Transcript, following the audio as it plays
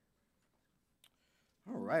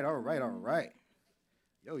right.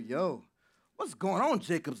 Yo. What's going on,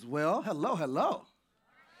 Jacobswell? Hello.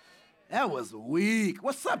 That was weak.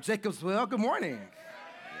 What's up, Jacobswell? Good morning.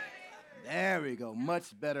 There we go.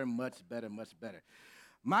 Much better.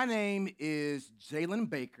 My name is Jalen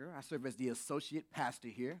Baker. I serve as the associate pastor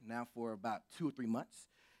here now for about 2 or 3 months.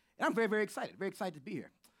 And I'm very excited to be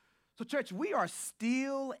here. So, church, we are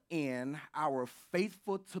still in our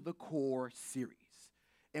Faithful to the Core series.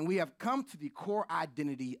 And we have come to the core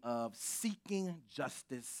identity of seeking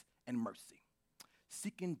justice and mercy.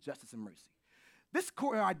 Seeking justice and mercy. This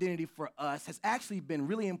core identity for us has actually been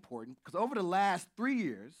really important because over the last 3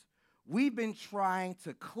 years, we've been trying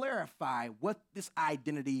to clarify what this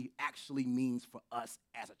identity actually means for us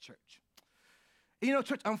as a church. You know,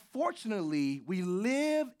 church, unfortunately, we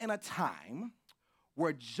live in a time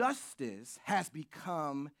where justice has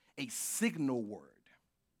become a signal word,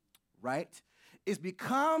 right? It's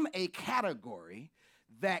become a category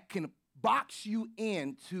that can box you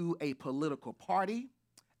into a political party,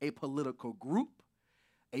 a political group,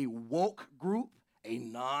 a woke group, a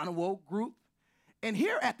non-woke group. And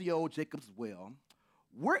here at the Old Jacob's Well,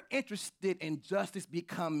 we're interested in justice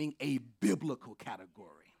becoming a biblical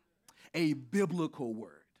category, a biblical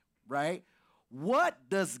word, right? What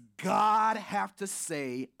does God have to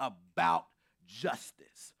say about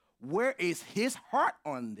justice? Where is his heart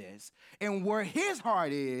on this? And where his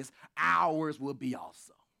heart is, ours will be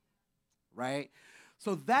also, right?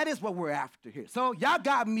 So that is what we're after here. So y'all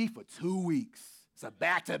got me for 2 weeks. It's a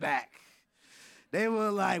back-to-back. They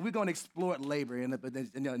were like, we're going to exploit labor.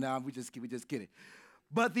 No, we just kidding.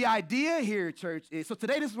 But the idea here, church, is, so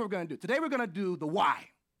today this is what we're going to do. Today we're going to do the why.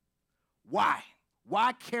 Why?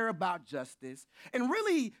 Why care about justice? And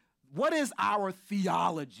really, what is our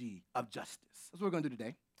theology of justice? That's what we're going to do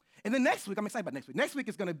today. And then next week, I'm excited about next week. Next week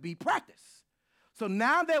is going to be practice. So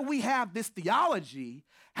now that we have this theology,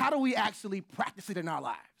 how do we actually practice it in our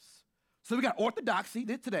lives? So we got orthodoxy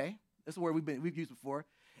today. That's a word we've used before.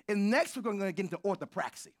 And next we're going to get into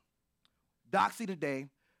orthopraxy. Doxy today,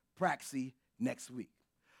 praxy next week.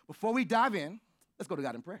 Before we dive in, let's go to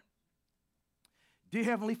God in prayer. Dear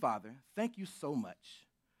Heavenly Father, thank you so much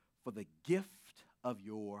for the gift of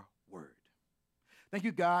your word. Thank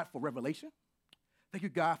you, God, for revelation. Thank you,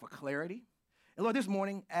 God, for clarity. And Lord, this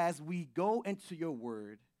morning, as we go into your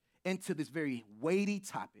word, into this very weighty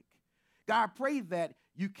topic, God, I pray that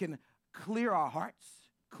you can clear our hearts,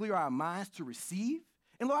 clear our minds to receive.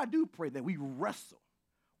 And Lord, I do pray that we wrestle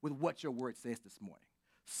with what your word says this morning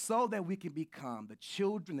so that we can become the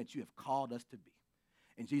children that you have called us to be.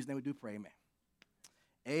 In Jesus' name we do pray, amen.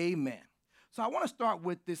 Amen. So I want to start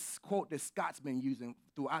with this quote that Scott's been using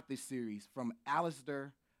throughout this series from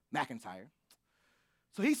Alistair McIntyre.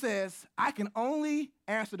 So he says, I can only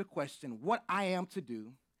answer the question, what I am to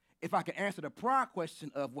do, if I can answer the prior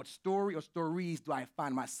question of what story or stories do I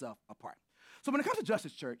find myself a part. So when it comes to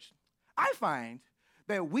justice, church, I find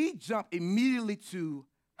that we jump immediately to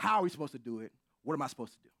how are we supposed to do it? What am I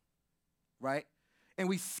supposed to do? Right? And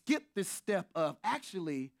we skip this step of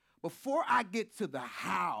actually, before I get to the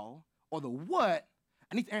how or the what,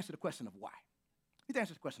 I need to answer the question of why.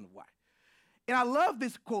 And I love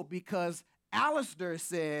this quote because Alistair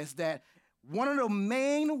says that one of the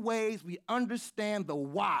main ways we understand the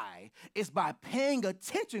why is by paying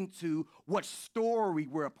attention to what story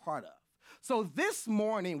we're a part of. So this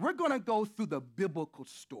morning, we're going to go through the biblical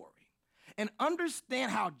story and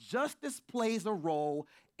understand how justice plays a role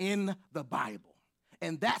in the Bible.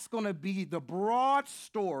 And that's going to be the broad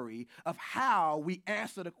story of how we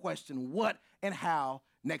answer the question what and how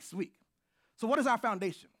next week. So what is our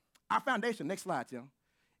foundation? Our foundation, next slide, Tim,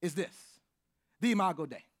 is this. The Imago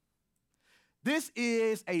Dei. This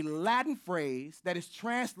is a Latin phrase that is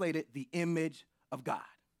translated the image of God.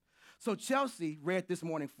 So Chelsea read this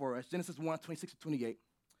morning for us, Genesis 1, 26 to 28.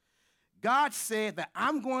 God said that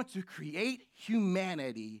I'm going to create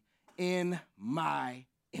humanity in my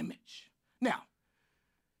image. Now,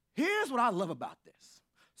 here's what I love about this.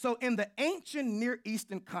 So in the ancient Near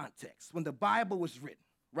Eastern context, when the Bible was written,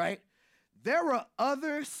 right, there were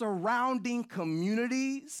other surrounding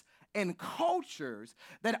communities and cultures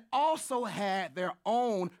that also had their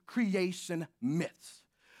own creation myths.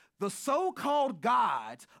 The so-called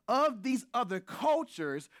gods of these other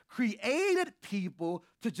cultures created people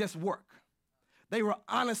to just work. They were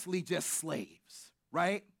honestly just slaves,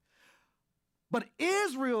 right? But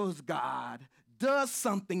Israel's God does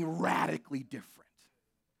something radically different.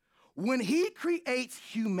 When he creates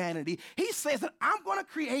humanity, he says that I'm going to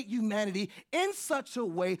create humanity in such a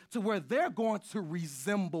way to where they're going to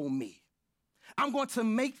resemble me. I'm going to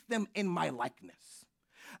make them in my likeness.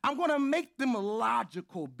 I'm going to make them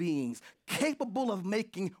logical beings, capable of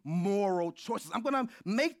making moral choices. I'm going to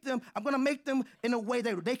make them in a way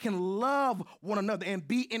that they can love one another and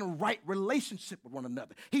be in right relationship with one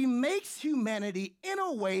another. He makes humanity in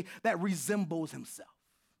a way that resembles himself.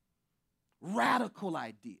 Radical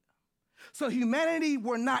idea. So humanity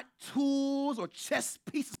were not tools or chess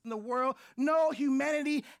pieces in the world. No,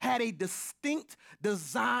 humanity had a distinct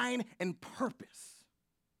design and purpose.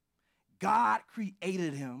 God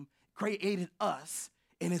created us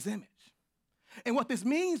in his image. And what this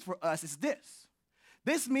means for us is this.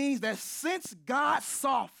 This means that since God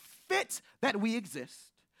saw fit that we exist,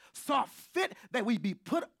 saw fit that we be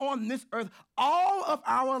put on this earth, all of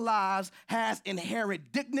our lives has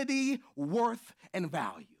inherent dignity, worth, and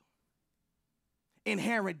value.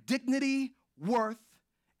 Inherent dignity, worth,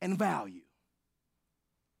 and value.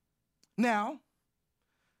 Now,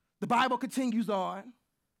 the Bible continues on,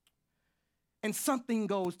 and something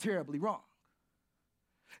goes terribly wrong.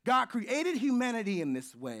 God created humanity in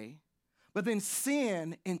this way, but then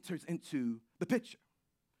sin enters into the picture.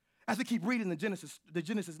 As we keep reading the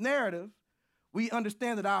Genesis narrative, we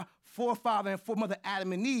understand that our forefather and foremother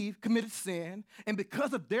Adam and Eve committed sin, and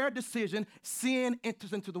because of their decision, sin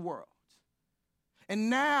enters into the world.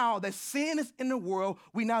 And now that sin is in the world,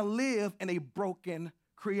 we now live in a broken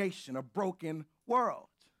creation, a broken world.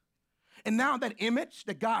 And now that image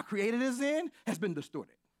that God created us in has been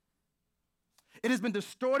distorted. It has been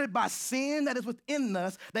distorted by sin that is within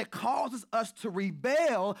us that causes us to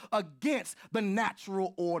rebel against the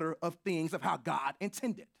natural order of things of how God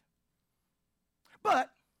intended.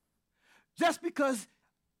 But just because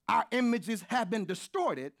our images have been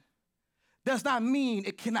distorted does not mean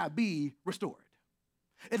it cannot be restored.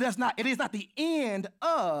 It is not the end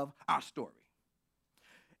of our story.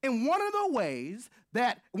 And one of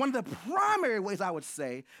the primary ways I would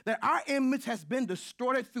say that our image has been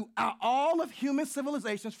distorted throughout all of human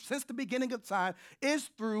civilizations since the beginning of time is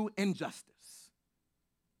through injustice.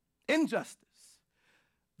 Injustice.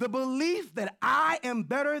 The belief that I am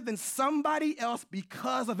better than somebody else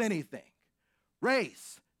because of anything.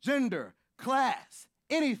 Race, gender, class,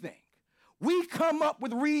 anything. We come up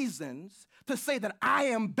with reasons to say that I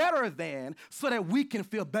am better than so that we can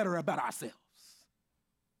feel better about ourselves.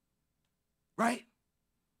 Right?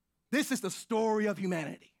 This is the story of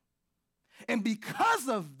humanity. And because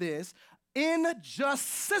of this, unjust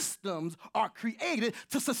systems are created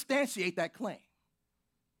to substantiate that claim.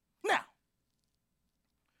 Now,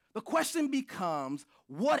 the question becomes,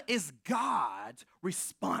 what is God's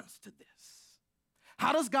response to this?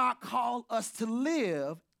 How does God call us to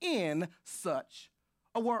live in such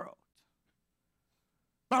a world?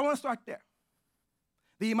 But I want to start there.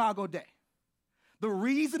 The Imago Dei. The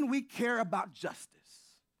reason we care about justice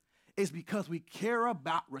is because we care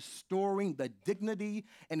about restoring the dignity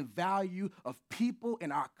and value of people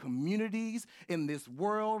in our communities in this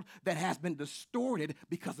world that has been distorted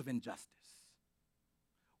because of injustice.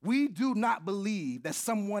 We do not believe that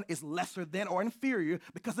someone is lesser than or inferior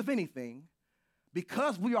because of anything.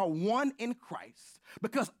 Because we are one in Christ,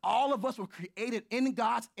 because all of us were created in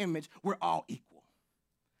God's image, we're all equal.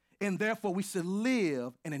 And therefore, we should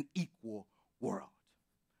live in an equal world.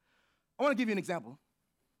 I want to give you an example.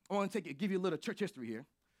 I want to give you a little church history here.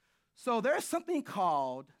 So there's something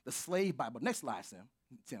called the Slave Bible. Next slide,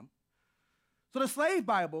 Tim. So the Slave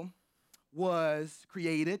Bible was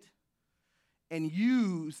created and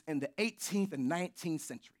used in the 18th and 19th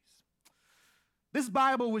centuries. This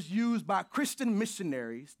Bible was used by Christian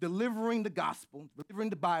missionaries delivering the gospel, delivering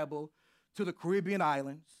the Bible to the Caribbean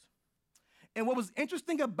islands. And what was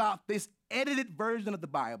interesting about this edited version of the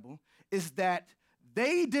Bible is that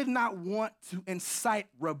they did not want to incite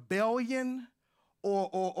rebellion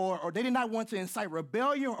or they did not want to incite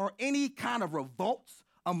rebellion or any kind of revolts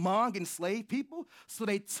among enslaved people. So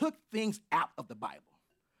they took things out of the Bible,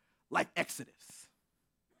 like Exodus.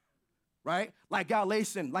 Right? Like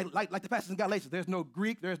Galatians, like the passage in Galatians. There's no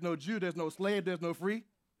Greek, there's no Jew, there's no slave, there's no free.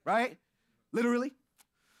 Right? Literally.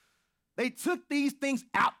 They took these things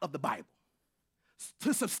out of the Bible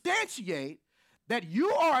to substantiate that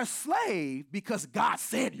you are a slave because God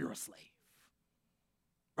said you're a slave.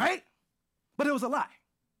 Right? But it was a lie.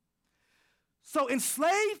 So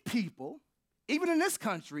enslaved people, even in this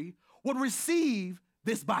country, would receive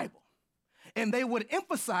this Bible. And they would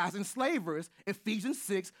emphasize enslavers, Ephesians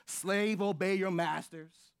 6, slave, obey your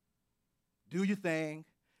masters. Do your thing.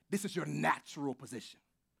 This is your natural position.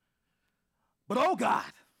 But oh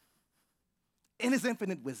God, in his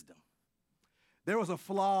infinite wisdom, there was a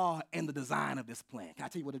flaw in the design of this plan. Can I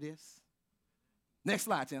tell you what it is? Next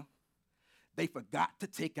slide, Tim. They forgot to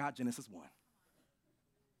take out Genesis 1.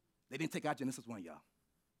 They didn't take out Genesis 1, y'all.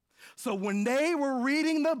 So when they were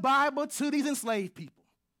reading the Bible to these enslaved people,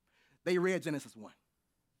 they read Genesis 1.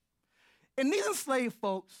 And these enslaved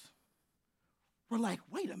folks were like,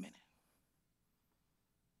 wait a minute.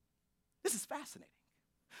 This is fascinating.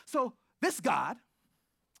 So this God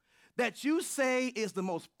that you say is the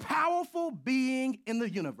most powerful being in the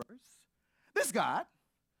universe, this God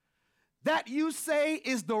that you say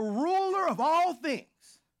is the ruler of all things,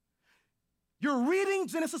 you're reading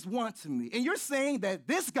Genesis 1 to me, and you're saying that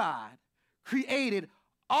this God created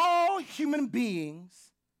all human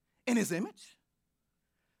beings in his image?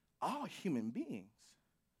 All human beings.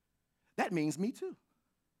 That means me too.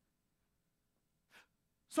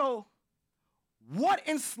 So what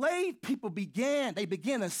enslaved people began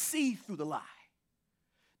to see through the lie.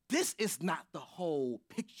 This is not the whole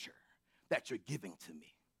picture that you're giving to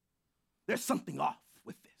me. There's something off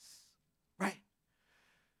with this, right?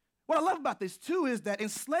 What I love about this, too, is that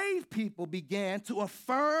enslaved people began to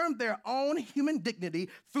affirm their own human dignity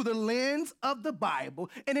through the lens of the Bible.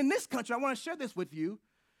 And in this country, I want to share this with you.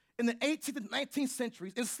 In the 18th and 19th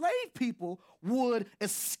centuries, enslaved people would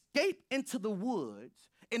escape into the woods,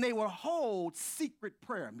 and they would hold secret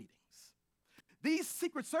prayer meetings. These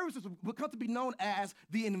secret services would come to be known as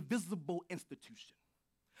the invisible institution,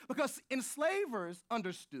 because enslavers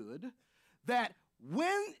understood that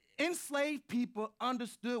when enslaved people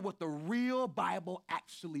understood what the real Bible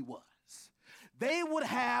actually was, they would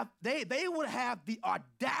have the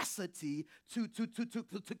audacity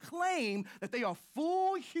to claim that they are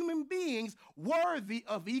full human beings worthy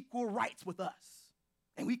of equal rights with us.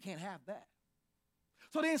 And we can't have that.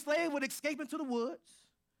 So the enslaved would escape into the woods,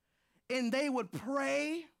 and they would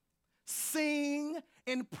pray, sing,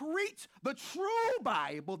 and preach the true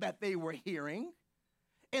Bible that they were hearing,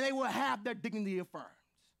 and they would have their dignity affirmed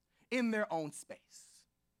in their own space.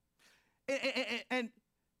 And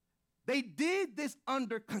they did this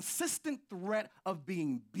under consistent threat of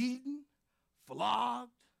being beaten,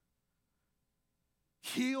 flogged,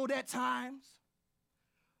 killed at times.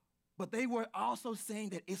 But they were also saying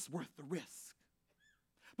that it's worth the risk,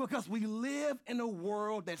 because we live in a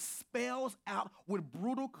world that spells out with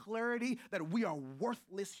brutal clarity that we are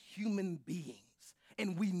worthless human beings,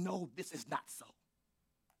 and we know this is not so.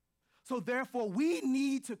 So therefore, we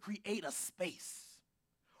need to create a space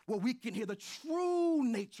where we can hear the true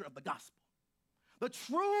nature of the gospel, the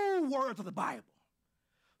true words of the Bible,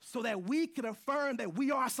 so that we can affirm that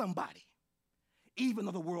we are somebody, even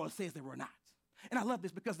though the world says that we're not. And I love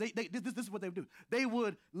this, because this is what they would do. They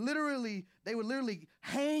would literally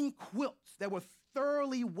hang quilts that were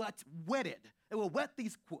thoroughly wetted. They would wet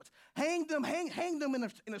these quilts, hang them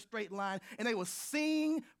in a straight line, and they would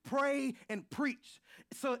sing, pray, and preach.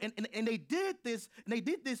 So and they did this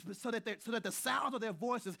so that the sound of their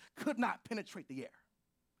voices could not penetrate the air.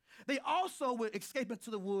 They also would escape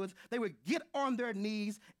into the woods. They would get on their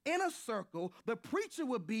knees in a circle. The preacher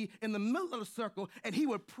would be in the middle of the circle, and he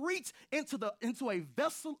would preach into a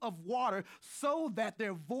vessel of water so that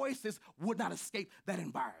their voices would not escape that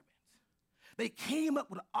environment. They came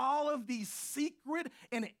up with all of these secret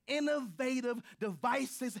and innovative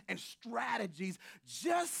devices and strategies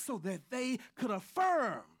just so that they could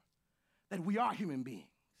affirm that we are human beings,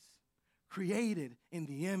 created in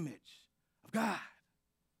the image of God.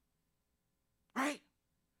 Right?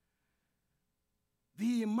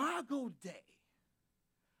 The Imago Dei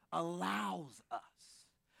allows us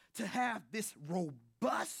to have this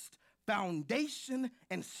robust foundation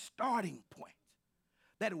and starting point,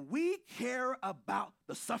 that we care about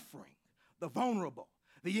the suffering, the vulnerable,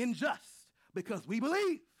 the unjust, because we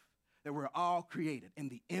believe that we're all created in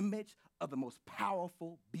the image of the most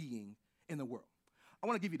powerful being in the world. I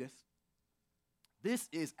want to give you this. This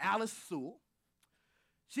is Alice Sewell.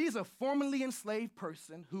 She's a formerly enslaved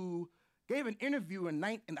person who gave an interview I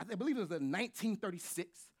believe it was in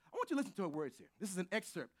 1936. I want you to listen to her words here. This is an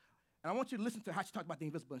excerpt, and I want you to listen to how she talked about the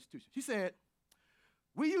invisible institution. She said,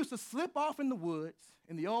 "We used to slip off in the woods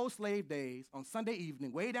in the old slave days on Sunday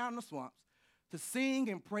evening, way down in the swamps, to sing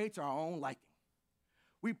and pray to our own liking.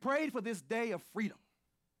 We prayed for this day of freedom.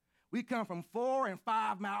 We come from 4 and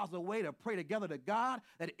 5 miles away to pray together to God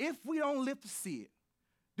that if we don't live to see it,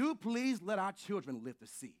 do please let our children live to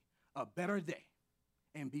see a better day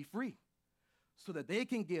and be free, so that they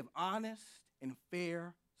can give honest and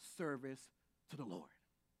fair service to the Lord."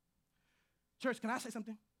 Church, can I say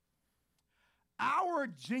something? Our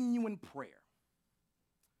genuine prayer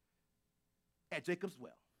at Jacob's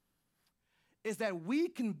Well is that we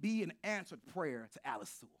can be an answered prayer to Alice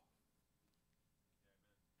Sewell.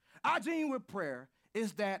 Our genuine prayer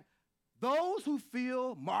is that those who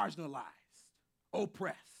feel marginalized,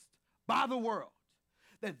 oppressed by the world,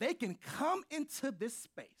 that they can come into this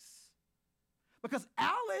space. Because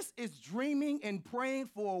Alice is dreaming and praying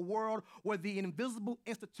for a world where the invisible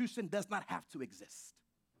institution does not have to exist.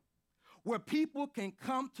 Where people can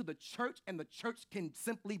come to the church and the church can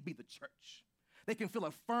simply be the church. They can feel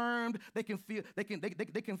affirmed. They can feel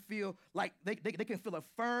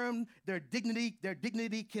affirmed. Their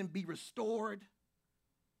dignity can be restored.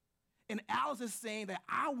 And Alice is saying that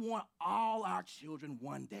I want all our children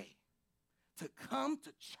one day to come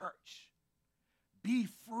to church, be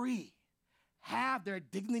free, have their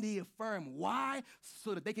dignity affirmed. Why?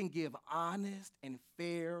 So that they can give honest and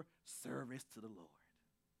fair service to the Lord.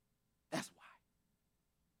 That's why.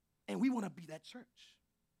 And we want to be that church.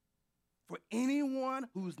 For anyone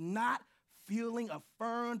who's not feeling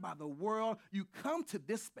affirmed by the world, you come to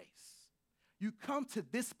this space. You come to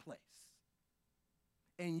this place.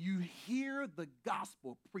 And you hear the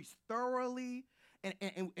gospel preached thoroughly and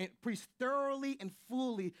preached thoroughly and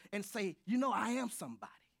fully and say, you know, I am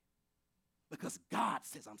somebody. Because God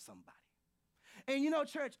says I'm somebody. And you know,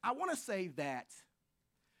 church, I want to say that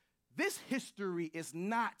this history is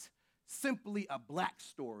not simply a black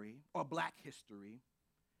story or black history.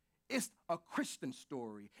 It's a Christian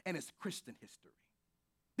story, and it's Christian history.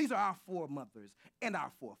 These are our foremothers and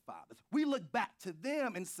our forefathers. We look back to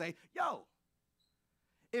them and say, yo,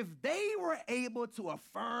 if they were able to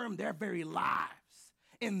affirm their very lives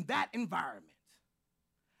in that environment,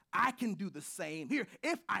 I can do the same here.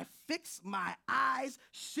 If I fix my eyes,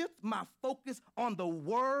 shift my focus on the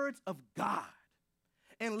words of God,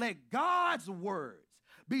 and let God's words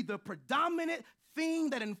be the predominant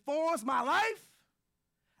thing that informs my life,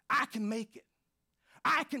 I can make it.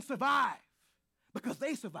 I can survive because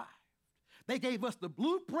they survived. They gave us the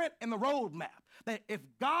blueprint and the roadmap that if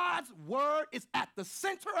God's word is at the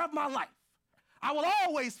center of my life, I will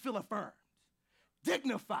always feel affirmed,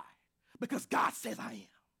 dignified, because God says I am.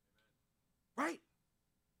 Right?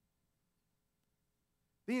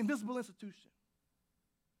 The invisible institution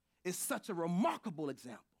is such a remarkable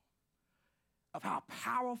example of how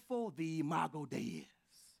powerful the Imago Dei is.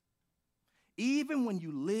 Even when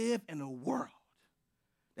you live in a world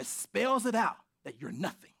that spells it out that you're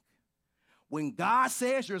nothing, when God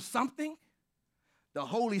says you're something, the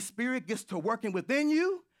Holy Spirit gets to working within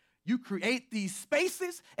you, you create these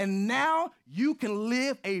spaces, and now you can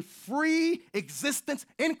live a free existence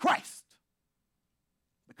in Christ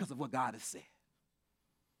because of what God has said.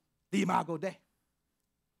 The Imago Dei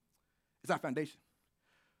is our foundation.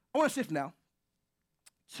 I want to shift now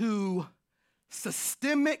to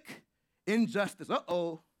systemic injustice.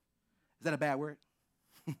 Uh-oh. Is that a bad word?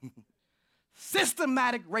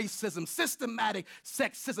 Systematic racism, systematic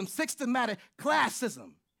sexism, systematic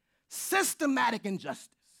classism, systematic injustice.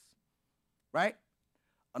 Right?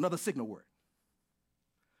 Another signal word.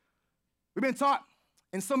 We've been taught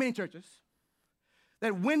in so many churches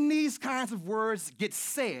that when these kinds of words get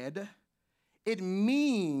said, it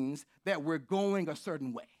means that we're going a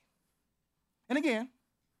certain way. And again,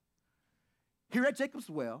 here at Jacob's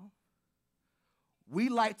Well, we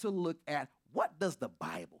like to look at what does the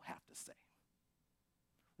Bible have to say.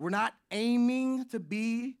 We're not aiming to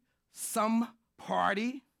be some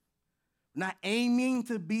party. We're not aiming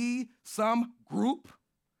to be some group.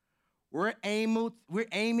 We're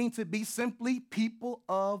aiming to be simply people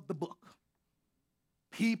of the book,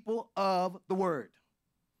 people of the word.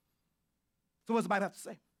 So what does the Bible have to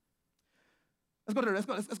say?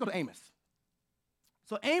 Let's go to Amos.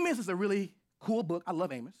 So Amos is a really cool book. I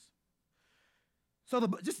love Amos. So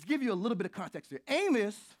just to give you a little bit of context here,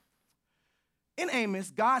 in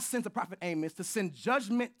Amos, God sends the prophet Amos to send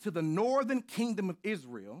judgment to the northern kingdom of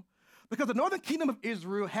Israel because the northern kingdom of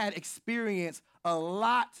Israel had experienced a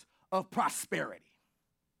lot of prosperity,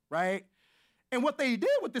 right? And what they did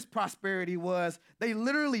with this prosperity was they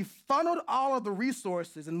literally funneled all of the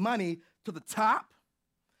resources and money to the top,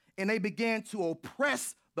 and they began to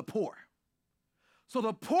oppress the poor. So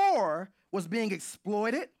the poor was being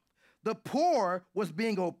exploited, the poor was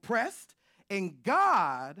being oppressed, and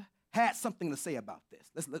God had something to say about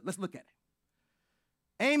this. Let's look at it.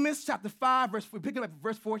 Amos chapter 5, we pick it up at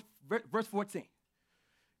verse 14.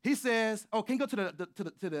 He says, can you go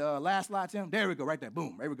to the last slide, Tim? There we go, right there.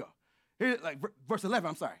 Boom, there we go. Here, verse 11,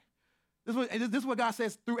 I'm sorry. This is what God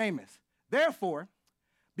says through Amos. Therefore,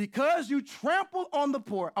 because you trample on the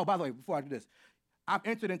poor. Oh, by the way, before I do this, I've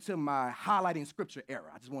entered into my highlighting scripture era.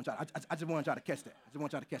 I just want y'all to catch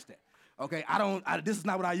that. Okay, this is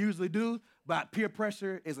not what I usually do, but peer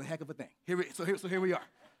pressure is a heck of a thing. Here we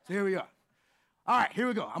are. All right, here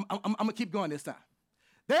we go. I'm gonna keep going this time.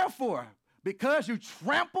 Therefore, Because you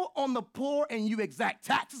trample on the poor and you exact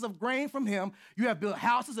taxes of grain from him, you have built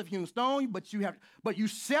houses of hewn stone, but you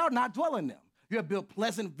shall not dwell in them. You have built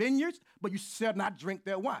pleasant vineyards, but you shall not drink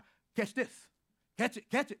their wine. Catch this. Catch it,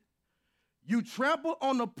 catch it. You trample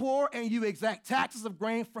on the poor and you exact taxes of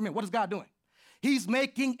grain from him. What is God doing? He's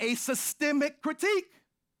making a systemic critique.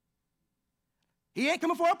 He ain't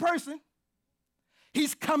coming for a person.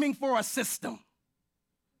 He's coming for a system.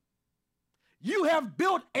 You have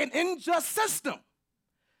built an unjust system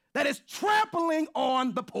that is trampling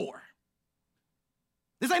on the poor.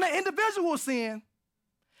 This ain't an individual sin.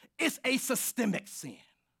 It's a systemic sin.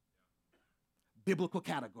 Biblical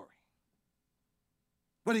category.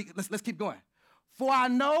 Let's keep going. For I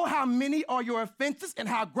know how many are your offenses and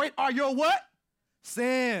how great are your what?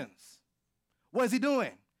 Sins. What is he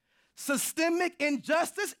doing? Systemic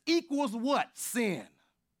injustice equals what? Sin.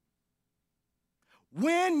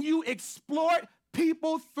 When you exploit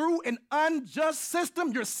people through an unjust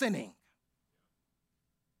system, you're sinning.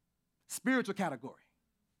 Spiritual category.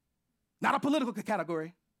 Not a political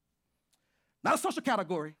category. Not a social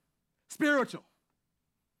category. Spiritual.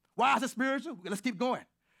 Why is it spiritual? Let's keep going.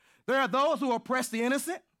 There are those who oppress the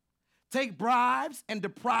innocent, take bribes, and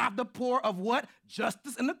deprive the poor of what?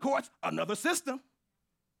 Justice in the courts. Another system.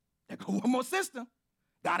 There go one more system.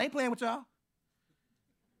 God ain't playing with y'all.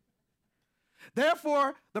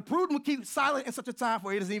 Therefore, the prudent will keep silent in such a time,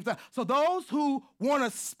 for it is evil time. So those who want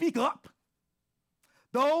to speak up,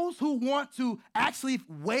 those who want to actually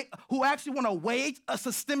want to wage a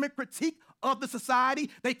systemic critique of the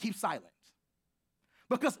society, they keep silent.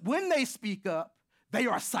 Because when they speak up, they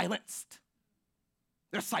are silenced.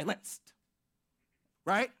 They're silenced.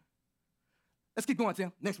 Right? Let's keep going,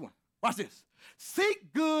 Tim. Next one. Watch this.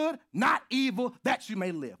 Seek good, not evil, that you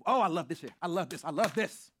may live. Oh, I love this here. I love this. I love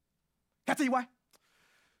this. Can I tell you why?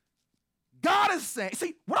 God is saying,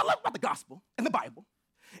 see, what I love about the gospel and the Bible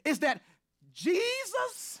is that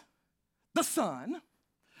Jesus, the Son,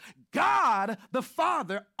 God, the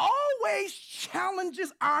Father, always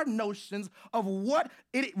challenges our notions of what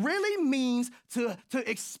it really means to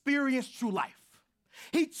experience true life.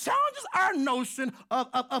 He challenges our notion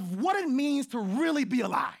of what it means to really be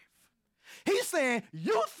alive. He's saying,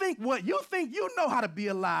 you think you know how to be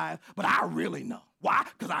alive, but I really know. Why?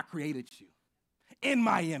 Because I created you in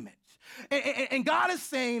my image. And God is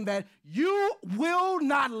saying that you will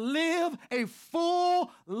not live a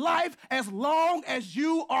full life as long as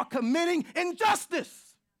you are committing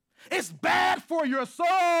injustice. It's bad for your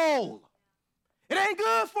soul. It ain't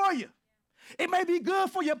good for you. It may be good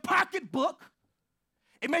for your pocketbook.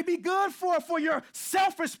 It may be good for your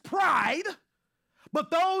selfish pride,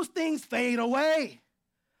 but those things fade away.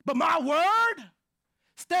 But my word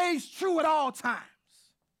stays true at all times.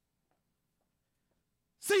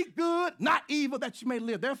 Seek good, not evil, that you may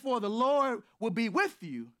live. Therefore, the Lord will be with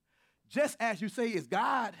you, just as you say is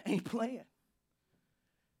God ain't playing.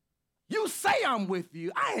 You say I'm with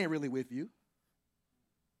you. I ain't really with you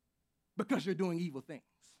because you're doing evil things.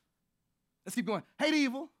 Let's keep going. Hate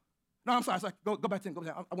evil. No, I'm sorry. Go back to him. Go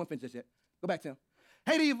back. I won't finish this yet. Go back to him.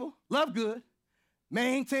 Hate evil, love good,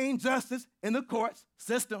 maintain justice in the courts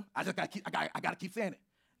system. I gotta keep saying it.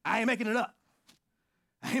 I ain't making it up.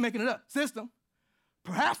 System.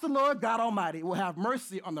 Perhaps the Lord God Almighty will have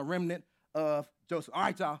mercy on the remnant of Joseph. All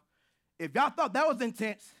right, y'all. If y'all thought that was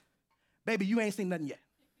intense, baby, you ain't seen nothing yet.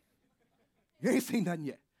 You ain't seen nothing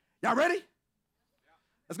yet. Y'all ready?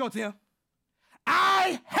 Let's go, Tim.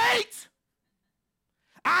 I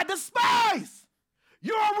despise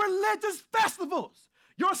your religious festivals.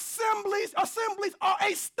 Your assemblies are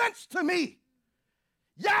a stench to me.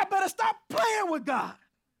 Y'all better stop playing with God.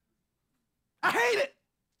 I hate it.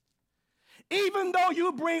 Even though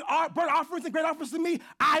you bring burnt offerings and grain offerings to me,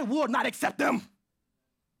 I will not accept them.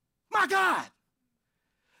 My God.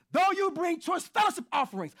 Though you bring choice fellowship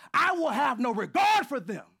offerings, I will have no regard for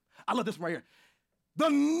them. I love this one right here. The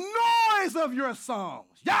noise of your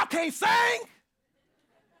songs. Y'all can't sing.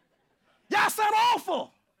 Y'all sound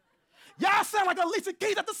awful. Y'all sound like Alicia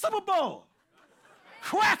Keys at the Super Bowl.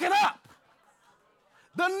 Cracking up.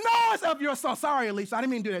 The noise of your song. Sorry, Alicia, I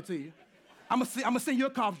didn't mean to do that to you. I'm gonna sing you a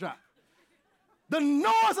cough drop. The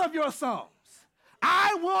noise of your songs.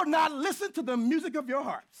 I will not listen to the music of your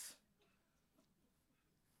hearts.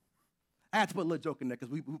 I had to put a little joke in there because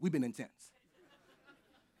we've been intense.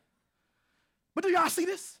 But do y'all see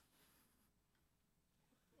this?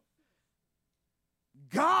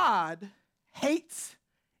 God hates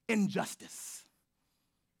injustice.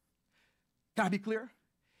 Can I be clear?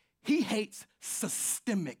 He hates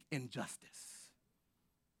systemic injustice.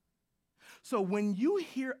 So when you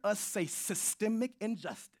hear us say systemic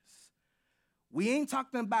injustice, We ain't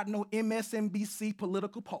talking about no MSNBC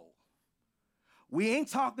political poll. We ain't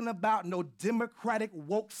talking about no Democratic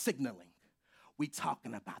woke signaling. We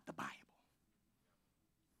talking about the Bible.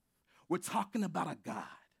 We're talking about a God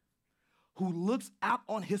who looks out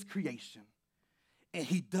on his creation and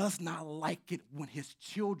he does not like it when his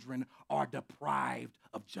children are deprived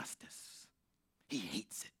of justice. He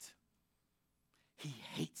hates it. He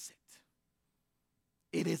hates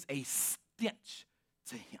it. It is a stench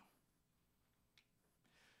to him.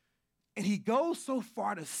 And he goes so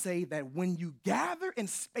far to say that when you gather in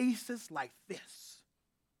spaces like this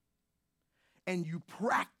and you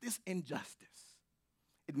practice injustice,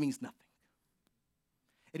 it means nothing.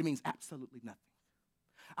 It means absolutely nothing.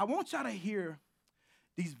 I want y'all to hear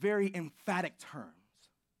these very emphatic terms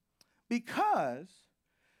because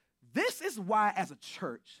this is why, as a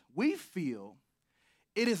church, we feel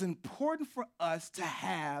it is important for us to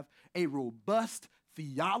have a robust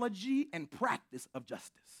theology and practice of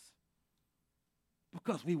justice.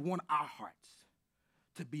 Because we want our hearts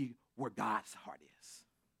to be where God's heart is.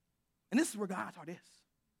 And this is where God's heart is.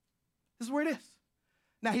 This is where it is.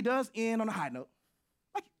 Now, he does end on a high note,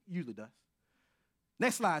 like he usually does.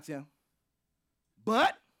 Next slide, Tim.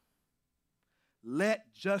 But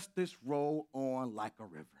let justice roll on like a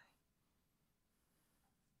river.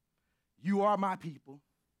 You are my people.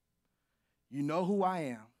 You know who I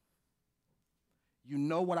am. You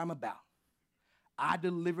know what I'm about. I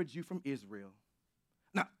delivered you from Israel.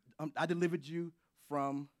 Now, I delivered you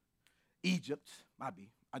from Egypt. I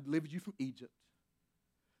delivered you from Egypt.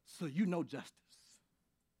 So you know justice.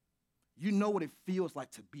 You know what it feels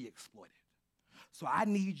like to be exploited. So I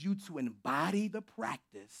need you to embody the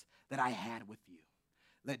practice that I had with you.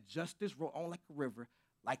 Let justice roll on like a river,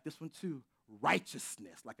 like this one too.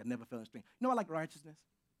 Righteousness, like a never failing stream. You know I like righteousness?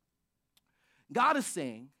 God is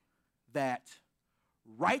saying that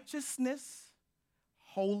righteousness,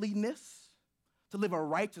 holiness, to live a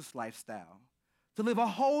righteous lifestyle, to live a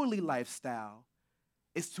holy lifestyle,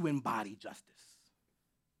 is to embody justice.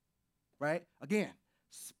 Right? Again,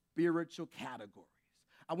 spiritual categories.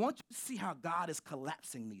 I want you to see how God is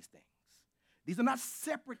collapsing these things. These are not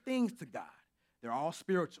separate things to God. They're all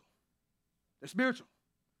spiritual. They're spiritual.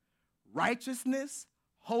 Righteousness,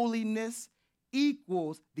 holiness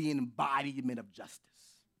equals the embodiment of justice.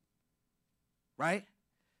 Right?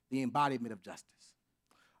 The embodiment of justice.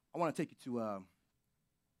 I want to take you to a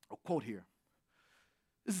quote here.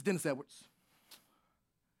 This is Dennis Edwards.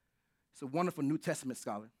 He's a wonderful New Testament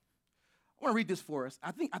scholar. I want to read this for us.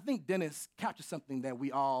 I think Dennis captures something that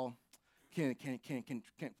we all can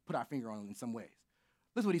put our finger on in some ways.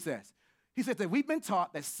 Listen to what he says. He says that we've been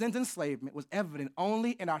taught that sin's enslavement was evident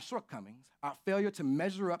only in our shortcomings, our failure to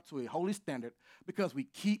measure up to a holy standard because we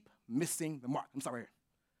keep missing the mark. I'm sorry.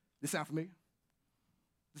 This sound familiar?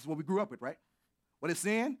 This is what we grew up with, right? What is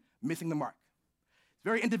sin? Missing the mark. It's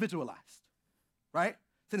very individualized, right?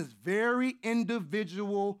 Sin is very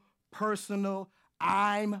individual, personal.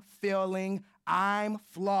 I'm failing. I'm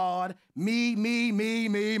flawed. Me.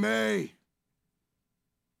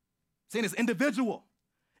 Sin is individual.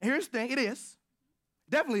 And here's the thing, it is.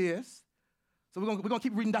 It definitely is. So we're gonna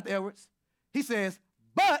keep reading Dr. Edwards. He says,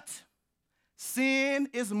 but sin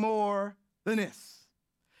is more than this.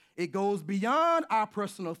 It goes beyond our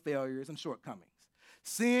personal failures and shortcomings.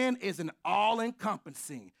 Sin is an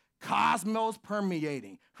all-encompassing, cosmos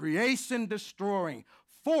permeating, creation destroying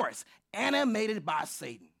force animated by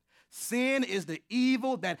Satan. Sin is the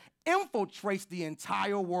evil that infiltrates the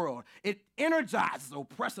entire world. It energizes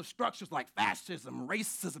oppressive structures like fascism,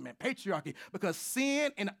 racism, and patriarchy because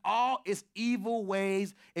sin in all its evil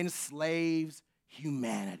ways enslaves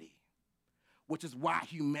humanity, which is why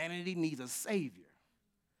humanity needs a savior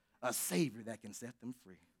that can set them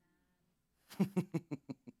free.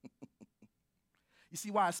 You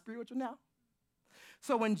see why it's spiritual now?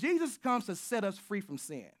 So when Jesus comes to set us free from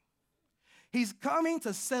sin, he's coming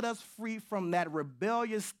to set us free from that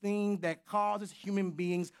rebellious thing that causes human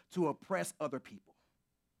beings to oppress other people.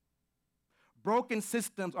 Broken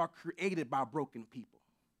systems are created by broken people.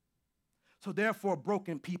 So therefore,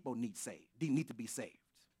 broken people need to be saved.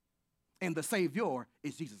 And the Savior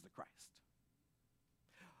is Jesus the Christ.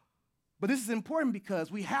 But this is important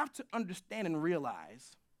because we have to understand and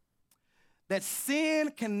realize that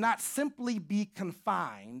sin cannot simply be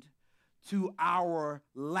confined to our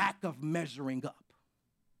lack of measuring up.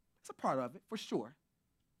 It's a part of it, for sure.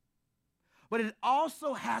 But it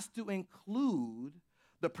also has to include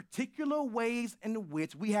the particular ways in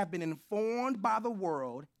which we have been informed by the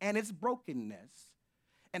world and its brokenness,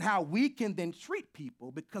 and how we can then treat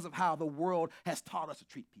people because of how the world has taught us to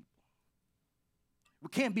treat people. We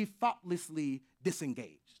can't be thoughtlessly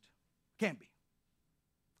disengaged. Can't be.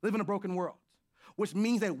 live in a broken world, which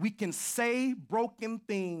means that we can say broken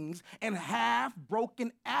things and have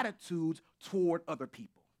broken attitudes toward other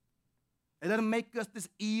people. It doesn't make us this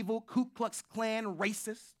evil Ku Klux Klan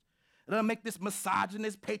racist. It doesn't make this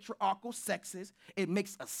misogynist, patriarchal, sexist. It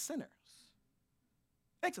makes us sinners.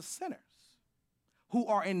 It makes us sinners who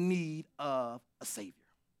are in need of a Savior.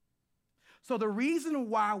 So the reason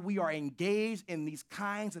why we are engaged in these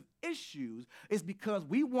kinds of issues is because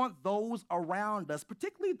we want those around us,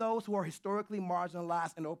 particularly those who are historically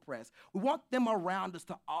marginalized and oppressed, we want them around us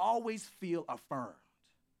to always feel affirmed.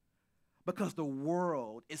 Because the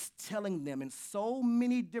world is telling them in so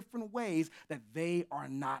many different ways that they are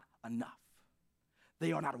not enough.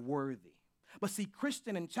 They are not worthy. But see,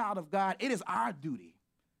 Christian and child of God, it is our duty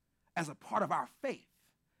as a part of our faith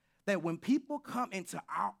that when people come into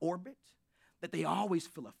our orbit, that they always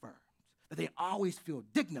feel affirmed, that they always feel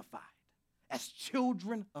dignified as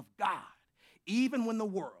children of God, even when the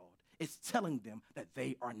world is telling them that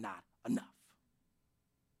they are not enough.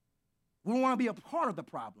 We don't want to be a part of the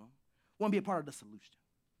problem. We want to be a part of the solution.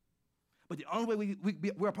 But the only way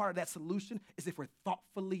we're a part of that solution is if we're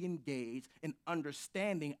thoughtfully engaged in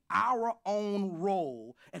understanding our own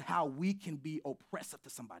role and how we can be oppressive to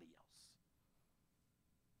somebody else.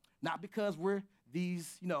 Not because we're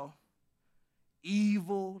these,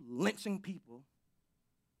 evil, lynching people,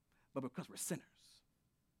 but because we're sinners.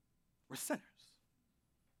 We're sinners.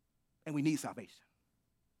 And we need salvation.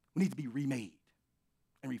 We need to be remade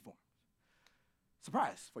and reformed.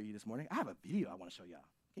 Surprise for you this morning. I have a video I want to show y'all.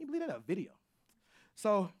 Can you believe that? A video.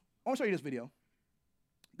 So I want to show you this video.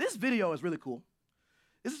 This video is really cool.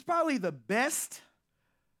 This is probably the best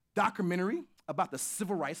documentary about the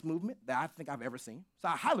civil rights movement that I think I've ever seen. So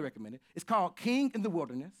I highly recommend it. It's called King in the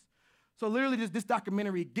Wilderness. So literally this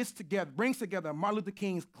documentary brings together Martin Luther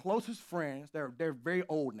King's closest friends. They're very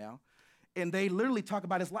old now. And they literally talk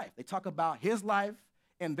about his life. They talk about his life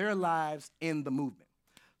and their lives in the movement.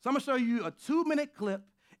 So I'm gonna show you a 2-minute clip,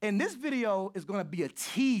 and this video is gonna be a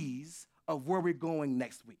tease of where we're going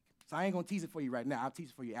next week. So I ain't gonna tease it for you right now. I'll tease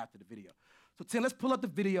it for you after the video. So Tim, let's pull up the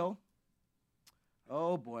video.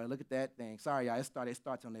 Oh boy, look at that thing. Sorry, y'all, it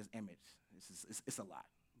starts on this image. It's a lot,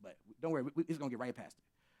 but don't worry, it's gonna get right past it.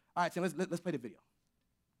 All right, Tim, let's play the video.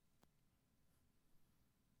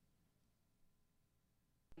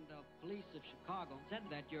 The police of Chicago said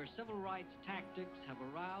that your civil rights tactics have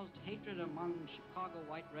aroused hatred among Chicago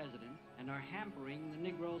white residents and are hampering the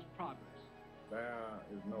Negro's progress. There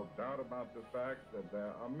is no doubt about the fact that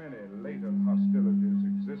there are many latent hostilities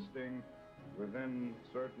existing within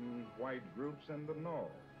certain white groups in the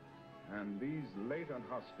North. And these latent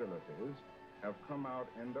hostilities have come out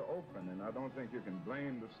in the open, and I don't think you can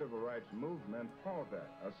blame the civil rights movement for that.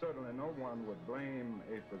 Certainly no one would blame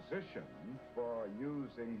a physician for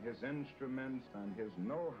using his instruments and his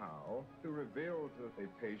know-how to reveal to a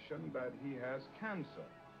patient that he has cancer.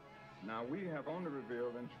 Now, we have only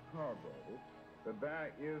revealed in Chicago that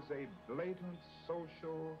there is a blatant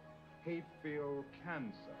social hate-filled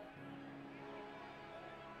cancer.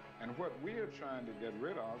 And what we are trying to get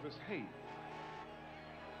rid of is hate.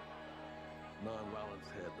 Nonviolence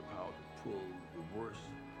had the power to pull the worst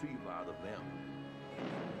fever out of them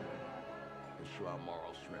and show our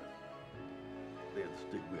moral strength. They had the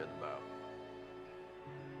stick, we had the bow.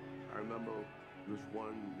 I remember this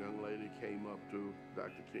one young lady came up to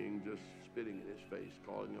Dr. King just spitting in his face,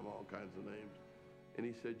 calling him all kinds of names. And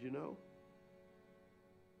he said,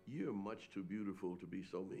 you're much too beautiful to be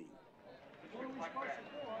so mean. Why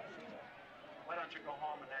don't you go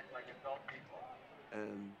home and act like adult people?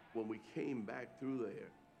 And when we came back through there,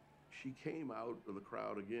 she came out of the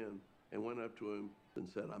crowd again and went up to him and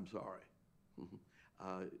said, I'm sorry.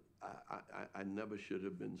 I never should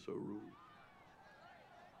have been so rude.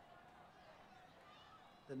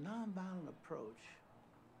 The nonviolent approach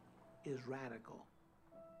is radical.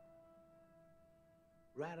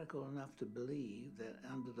 Radical enough to believe that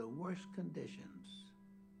under the worst conditions,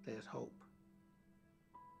 there's hope.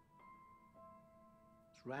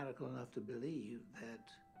 It's radical enough to believe that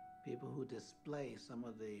people who display some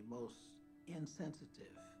of the most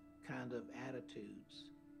insensitive kind of attitudes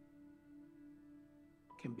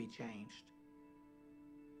can be changed.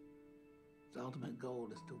 The ultimate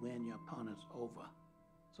goal is to win your opponents over.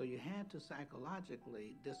 So you had to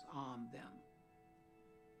psychologically disarm them.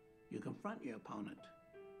 You confront your opponent,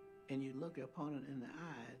 and you look your opponent in the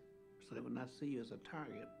eye so they will not see you as a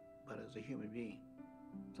target, but as a human being.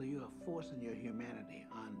 So you are forcing your humanity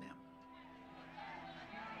on them.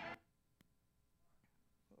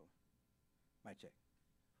 Mic check.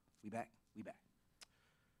 We back? We back.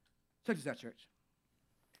 Check this out, church.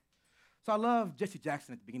 So I love Jesse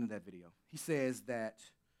Jackson at the beginning of that video. He says that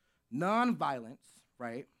Nonviolence,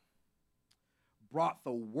 right, brought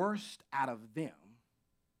the worst out of them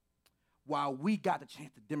while we got the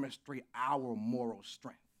chance to demonstrate our moral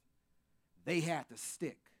strength. They had the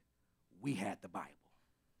stick, we had the Bible.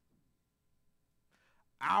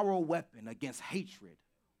 Our weapon against hatred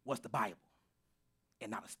was the Bible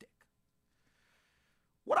and not a stick.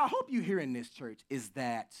 What I hope you hear in this church is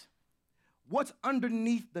that what's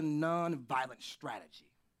underneath the nonviolent strategy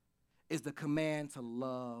is the command to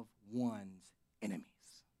love one's enemies,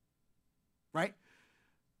 right?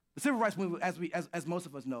 The civil rights movement, as most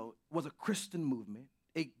of us know, was a Christian movement.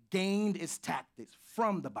 It gained its tactics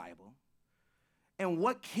from the Bible. And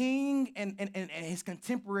what King and his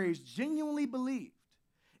contemporaries genuinely believed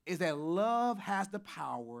is that love has the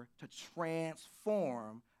power to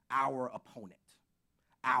transform our opponent,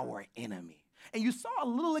 our enemy. And you saw a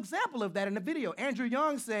little example of that in the video. Andrew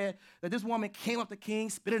Young said that this woman came up to King,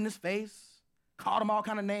 spit in his face, called him all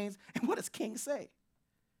kind of names. And what does King say?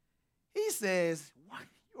 He says,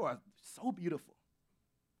 you are so beautiful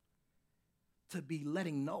to be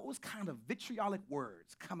letting those kind of vitriolic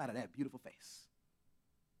words come out of that beautiful face.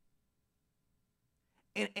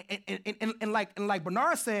 And like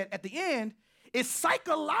Bernard said at the end, it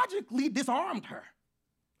psychologically disarmed her.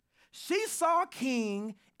 She saw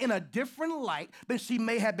King in a different light than she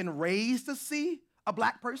may have been raised to see a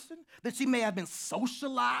black person, that she may have been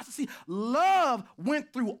socialized to see. Love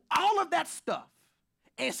went through all of that stuff,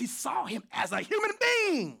 and she saw him as a human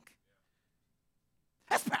being.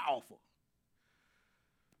 That's powerful.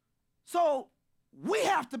 So we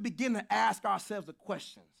have to begin to ask ourselves the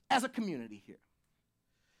questions as a community here.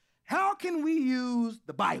 How can we use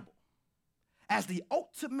the Bible as the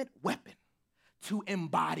ultimate weapon to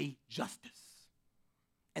embody justice?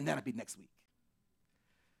 And that'll be next week.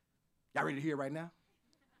 Y'all ready to hear it right now?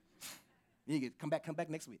 You can come back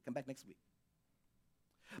next week. Come back next week.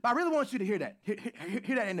 But I really want you to hear that.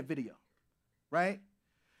 Hear that in the video, right?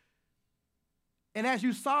 And as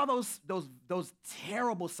you saw those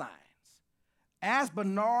terrible signs, as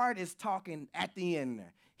Bernard is talking at the end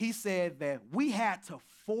there, he said that we had to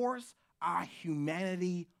force our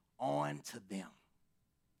humanity onto them.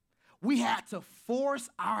 We had to force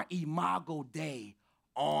our imago Dei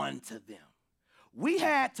onto them. We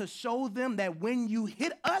had to show them that when you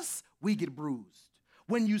hit us, we get bruised.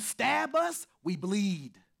 When you stab us, we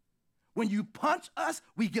bleed. When you punch us,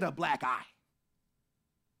 we get a black eye.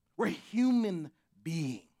 We're human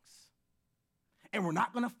beings. And we're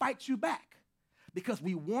not going to fight you back because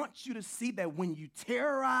we want you to see that when you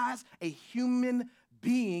terrorize a human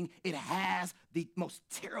being, it has the most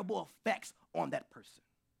terrible effects on that person.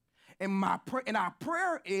 And our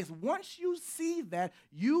prayer is once you see that,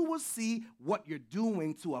 you will see what you're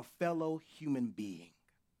doing to a fellow human being.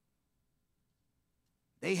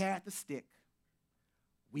 They had the stick.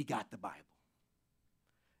 We got the Bible.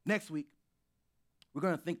 Next week, we're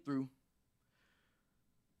going to think through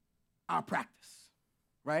our practice,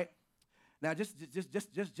 right? Now, just to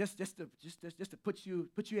put you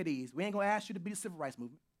at ease, we ain't going to ask you to be the civil rights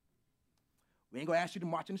movement. We ain't going to ask you to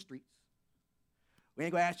march in the streets. We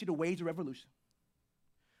ain't going to ask you to wage a revolution.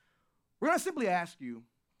 We're going to simply ask you,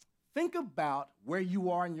 think about where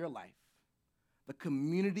you are in your life, the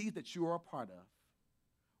communities that you are a part of,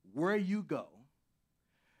 where you go,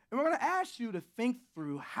 and we're going to ask you to think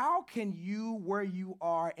through how can you, where you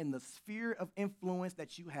are in the sphere of influence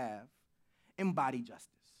that you have, embody justice.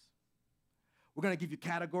 We're going to give you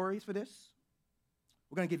categories for this.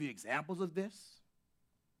 We're going to give you examples of this.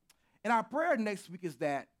 And our prayer next week is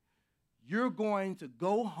that you're going to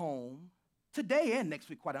go home today and next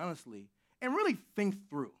week, quite honestly, and really think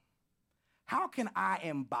through, how can I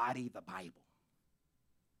embody the Bible?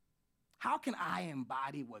 How can I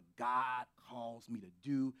embody what God calls me to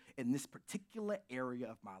do in this particular area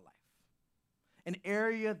of my life? An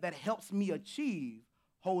area that helps me achieve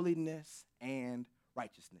holiness and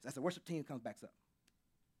righteousness. As the worship team comes back up.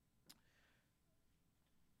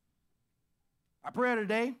 Our prayer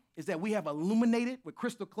today is that we have illuminated with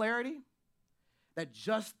crystal clarity that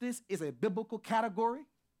justice is a biblical category,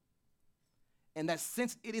 and that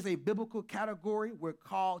since it is a biblical category, we're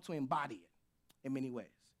called to embody it in many ways.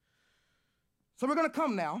 So we're going to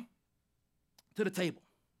come now to the table.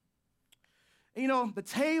 And you know, the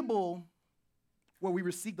table where we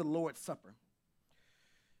receive the Lord's Supper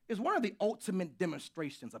is one of the ultimate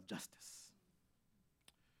demonstrations of justice.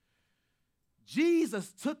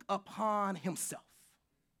 Jesus took upon himself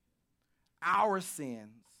our sins,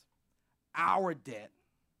 our debt,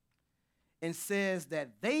 and says that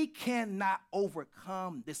they cannot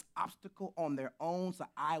overcome this obstacle on their own, so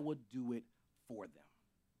I will do it for them.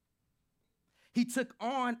 He took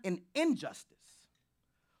on an injustice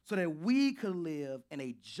so that we could live in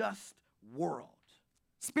a just world,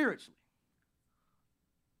 spiritually.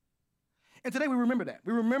 And today we remember that.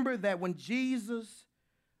 We remember that when Jesus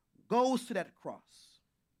goes to that cross,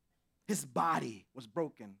 his body was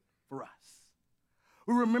broken for us.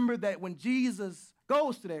 We remember that when Jesus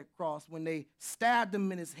goes to that cross, when they stabbed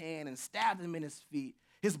him in his hand and stabbed him in his feet,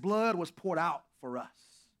 his blood was poured out for us.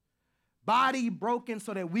 Body broken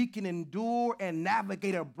so that we can endure and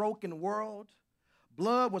navigate a broken world.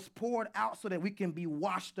 Blood was poured out so that we can be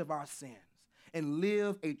washed of our sins and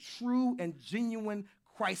live a true and genuine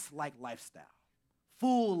Christ-like lifestyle,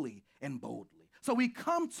 fully and boldly. So we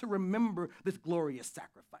come to remember this glorious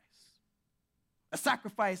sacrifice, a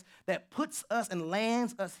sacrifice that puts us and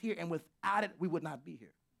lands us here, and without it, we would not be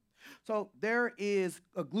here. So there is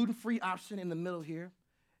a gluten-free option in the middle here,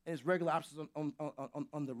 and there's regular options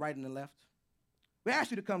on the right and the left. We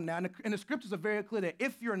ask you to come now, and the scriptures are very clear that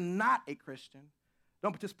if you're not a Christian,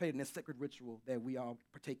 don't participate in this sacred ritual that we all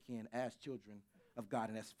partake in as children of God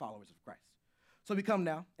and as followers of Christ. So we come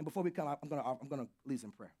now, and before we come, I'm gonna lead us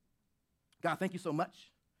in prayer. God, thank you so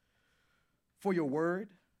much for your word,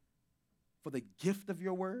 for the gift of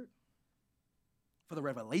your word, for the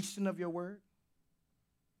revelation of your word.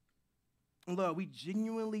 And Lord, we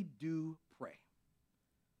genuinely do pray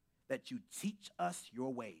that you teach us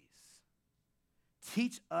your ways,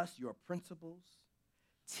 teach us your principles,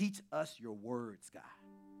 teach us your words, God,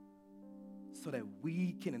 so that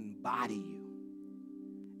we can embody you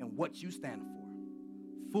and what you stand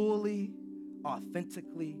for, fully,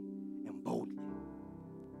 authentically, and boldly.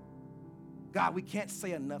 God, we can't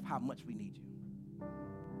say enough how much we need you.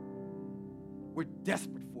 We're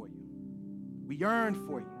desperate for you. We yearn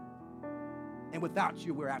for you. And without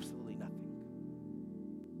you, we're absolutely nothing.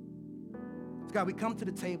 So God, we come to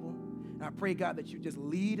the table, and I pray, God, that you just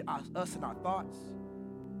lead us in our thoughts,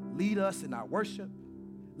 lead us in our worship,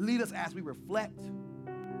 lead us as we reflect,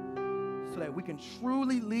 so that we can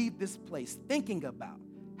truly leave this place thinking about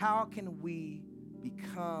how can we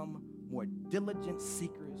become more diligent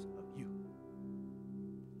seekers of you.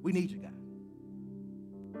 We need you, God.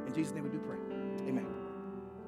 In Jesus' name we do pray. Amen.